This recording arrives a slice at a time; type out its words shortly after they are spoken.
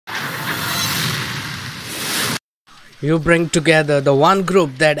You bring together the one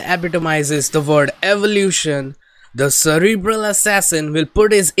group that epitomizes the word evolution. The Cerebral Assassin will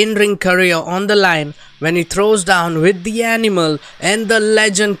put his in-ring career on the line when he throws down with the Animal and the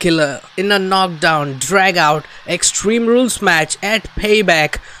Legend Killer in a knockdown, drag-out, Extreme Rules match at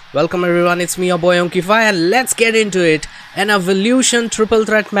Payback. Welcome everyone, it's me your boy Onkify and let's get into it. An Evolution triple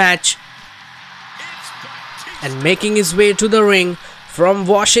threat match. And making his way to the ring from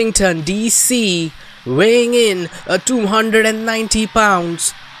Washington DC, weighing in at 290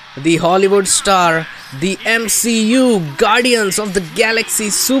 pounds, the Hollywood star, the MCU Guardians of the Galaxy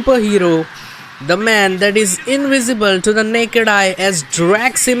superhero, the man that is invisible to the naked eye as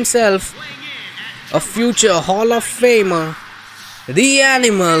Drax himself, a future Hall of Famer, the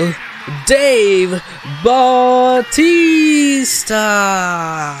Animal, Dave Batista.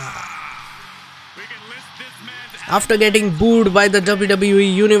 After getting booed by the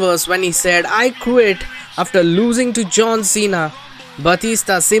WWE Universe when he said, "I quit," after losing to John Cena,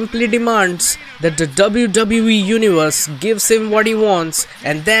 Batista simply demands that the WWE Universe gives him what he wants,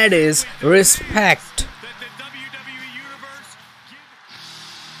 and that is respect.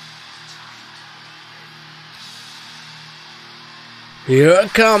 Here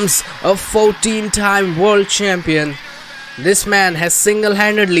comes a 14-time world champion. This man has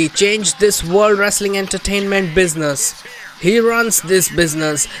single-handedly changed this world wrestling entertainment business. He runs this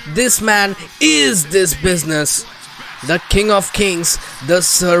business. This man is this business. The King of Kings, the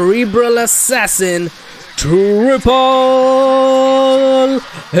Cerebral Assassin, Triple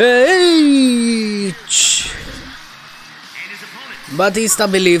H. Batista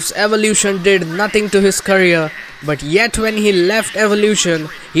believes Evolution did nothing to his career, but yet when he left Evolution,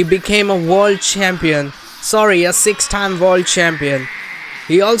 he became a world champion. Sorry, a 6-time world champion.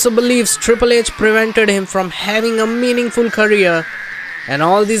 He also believes Triple H prevented him from having a meaningful career. And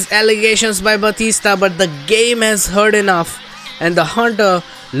all these allegations by Batista, but the game has heard enough. And the Hunter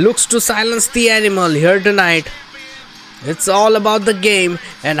looks to silence the Animal here tonight. It's all about the game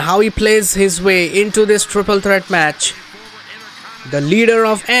and how he plays his way into this triple threat match. The leader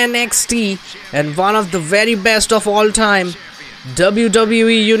of NXT and one of the very best of all time,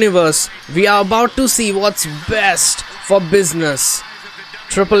 WWE Universe, we are about to see what's best for business.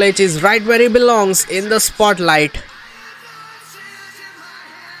 Triple H is right where he belongs, in the spotlight.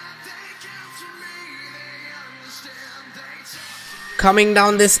 Coming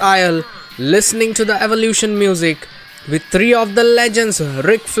down this aisle, listening to the Evolution music, with 3 of the legends,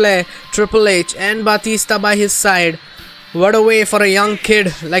 Ric Flair, Triple H and Batista by his side. What a way for a young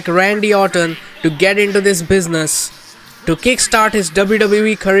kid like Randy Orton to get into this business, to kickstart his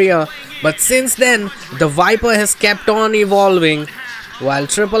WWE career. But since then, the Viper has kept on evolving. While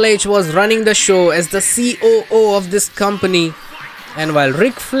Triple H was running the show as the COO of this company, and while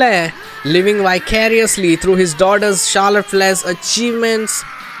Ric Flair living vicariously through his daughter's Charlotte Flair's achievements,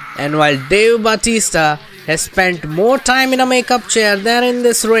 and while Dave Batista has spent more time in a makeup chair than in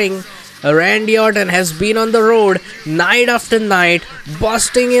this ring, Randy Orton has been on the road night after night,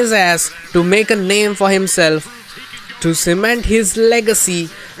 busting his ass to make a name for himself, to cement his legacy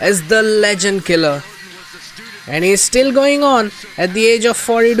as the Legend Killer. And he is still going on at the age of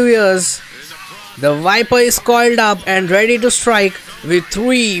 42 years. The Viper is coiled up and ready to strike with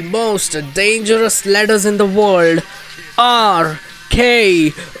 3 most dangerous letters in the world: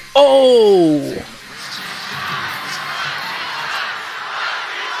 RKO.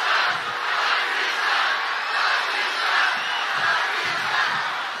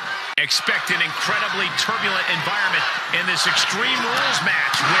 Expect an incredibly turbulent environment in this Extreme Rules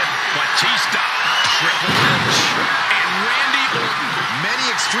match with Batista, Triple H, and Randy Orton. Many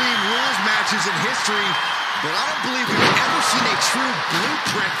Extreme Rules matches in history, but I don't believe we've ever seen a true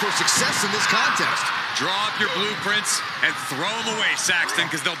blueprint for success in this contest. Draw up your blueprints and throw them away, Saxton,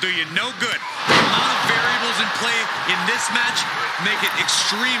 because they'll do you no good. The amount of variables in play in this match make it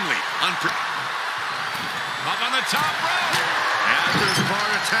extremely unpredictable. Up on the top rope. As this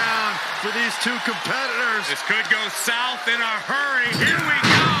part of town for these two competitors. This could go south in a hurry. Here we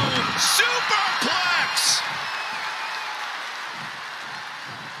go. Superplex.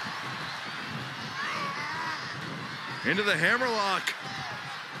 Into the hammerlock.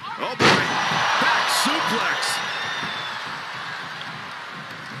 Oh boy. Back suplex.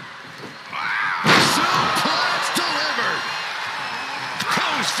 Wow. Suplex delivered.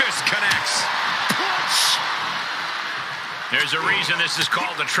 Close fist connects. Punch. There's a reason this is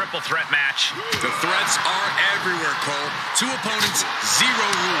called the triple threat match. The threats are everywhere, Cole. 2 opponents, 0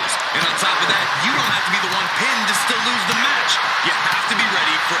 rules. And on top of that, you don't have to be the one pinned to still lose the match. You have to be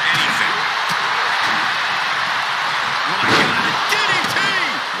ready for anything. Oh my God, a DDT!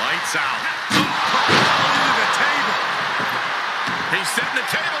 Lights out. Into the table. setting the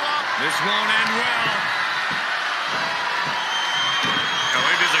table up. This won't end well. Oh,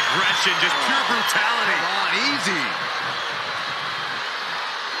 look at his aggression, just pure brutality. Come on, easy.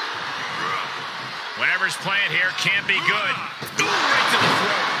 Whatever's playing here can't be good. Ooh, right to the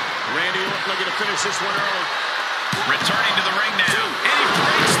throat. Randy Orton looking to finish this one early. Returning to the ring now. And he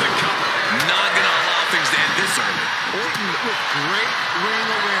breaks the cover. Not going to allow things to end this early. Orton with great ring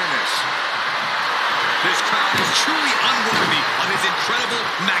awareness. This crowd is truly unworthy of his incredible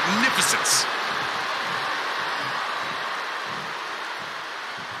magnificence.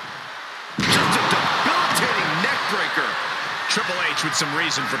 Just a debilitating neck breaker. Triple H with some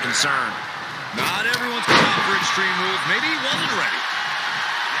reason for concern. Not everyone's cut out for Extreme Rules. Maybe he wasn't ready.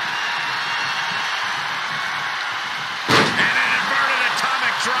 And an inverted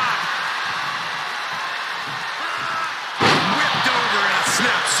atomic drop. Whipped over in a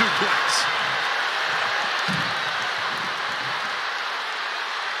snap suplex.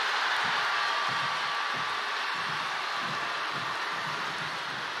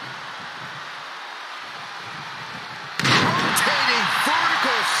 Rotating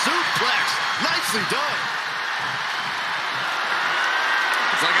vertical suplex. Nicely done.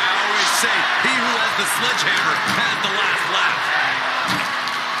 It's like I always say, he who has the sledgehammer has the last laugh.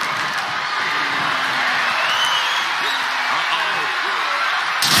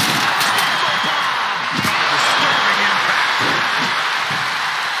 Disturbing impact.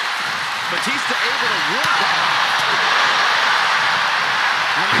 Batista able to work on it.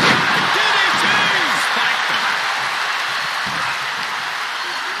 DDT! Spiked him.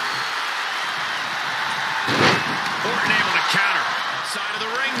 Orton able to counter. Side of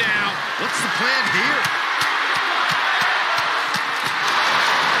the ring now. What's the plan here?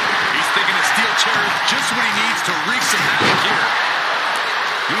 He's thinking a steel chair is just what he needs to wreak some havoc here.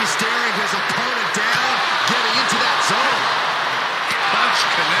 He's staring his opponent down, getting into that zone. Punch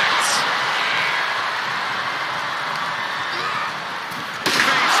connects.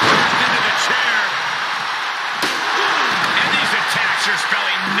 Face first into the chair. And these attacks are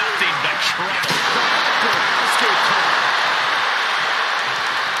spelling nothing but trouble. Escape card.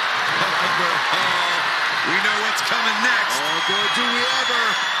 We know what's coming next. Oh, boy, do we ever.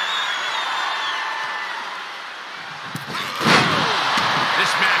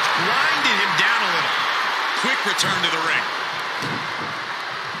 This match grinded him down a little. Quick return to the ring.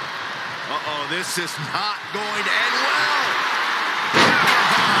 Uh-oh, this is not going to end well.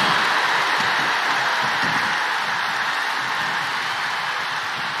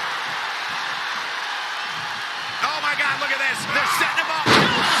 Oh my God, look at this. They're setting him up.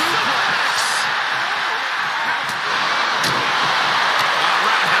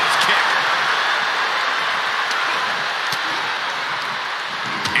 Roundhouse kick.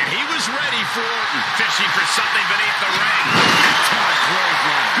 And he was ready for Orton, fishing for something beneath the ring.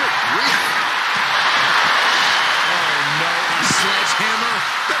 Good grief. Oh, no, a sledgehammer.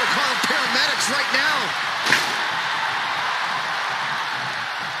 Better call paramedics right now.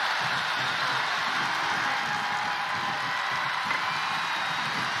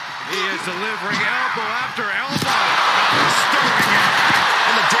 He is delivering elbow after elbow. Disturbing impact.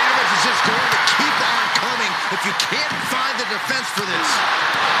 And the damage is just going to keep on coming if you can't find the defense for this.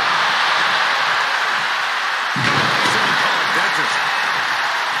 Someone call a dentist.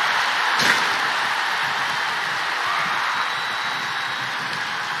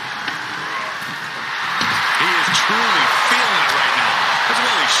 He is truly feeling it right now. As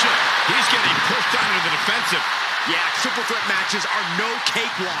well he should. He's getting pushed down into the defensive. Yeah, triple threat matches are no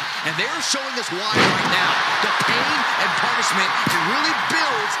cakewalk, and they're showing us why right now. The pain and punishment really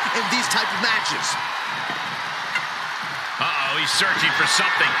builds in these type of matches. Uh-oh, he's searching for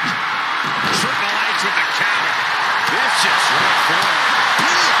something. Triple H with the counter. Vicious right forward.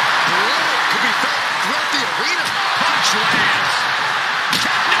 Blow could be felt throughout the arena. Punch lands.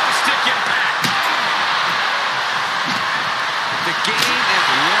 No stick impact. The game is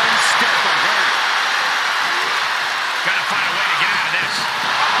one step ahead. Gotta find a way to get out of this.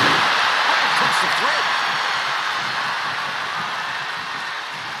 Across the throat.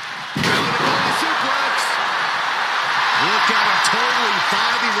 Suplex. Look at him totally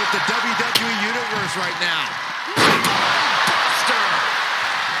vibing with the WWE Universe right now. Buster.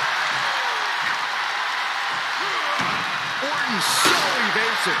 Orton so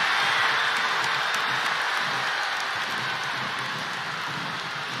evasive.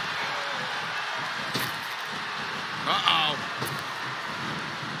 Uh-oh.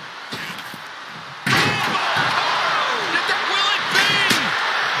 Will it be?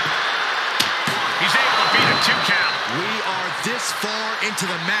 He's able to beat a 2 count. We are this far into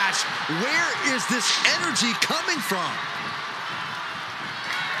the match. Where is this energy coming from?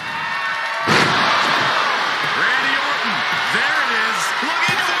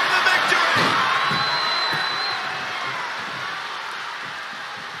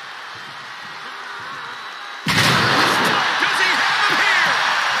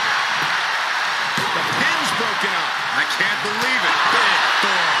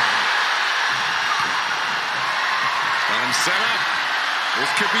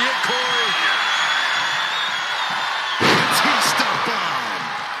 This could be it, Corey. Batista bomb.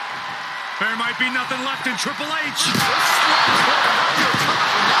 There might be nothing left in Triple H. I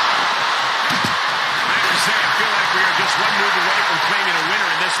have to say, I feel like we are just one move away from claiming a winner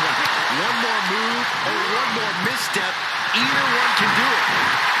in this one. One more move or one more misstep, either one can do it.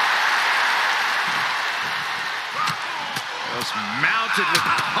 Just mounted with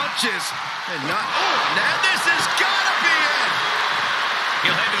punches and not. Oh, now this has got to be it.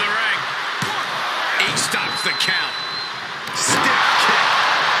 He'll head to the ring. He stops the count. Stiff kick.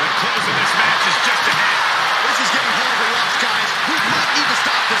 The close of this match is just ahead. This is getting hard to watch, guys. We might need to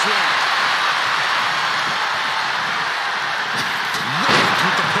stop this one. Right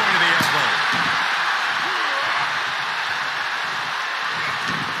with the point of the elbow.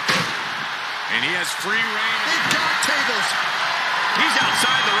 And he has free reign. They've got tables. He's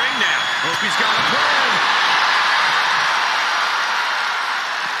outside the ring now. Hope he's got a plan.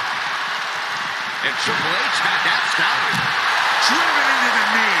 And Triple H had that scouted. Driven into the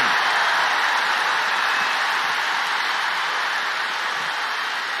knee.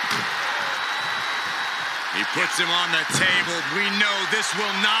 He puts him on the table. We know this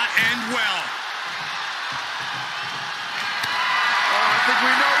will not end well. Oh, I think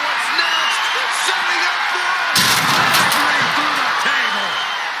we know what's next. It's setting up for us. Victory through the table.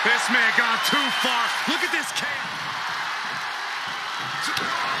 This may have gone too far. Look at this chaos.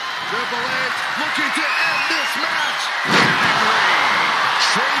 Triple H looking to end this match.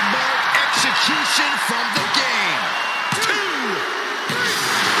 Trademark execution from the game. 2, 3.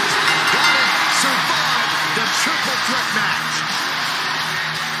 Got it. Survived the triple threat match.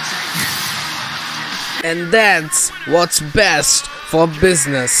 And that's what's best for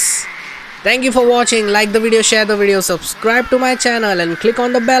business. Thank you for watching. Like the video, share the video, subscribe to my channel and click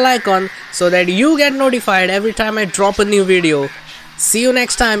on the bell icon so that you get notified every time I drop a new video. See you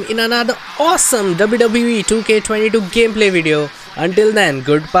next time in another awesome WWE 2K22 gameplay video. Until then,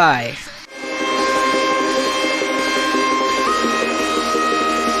 goodbye.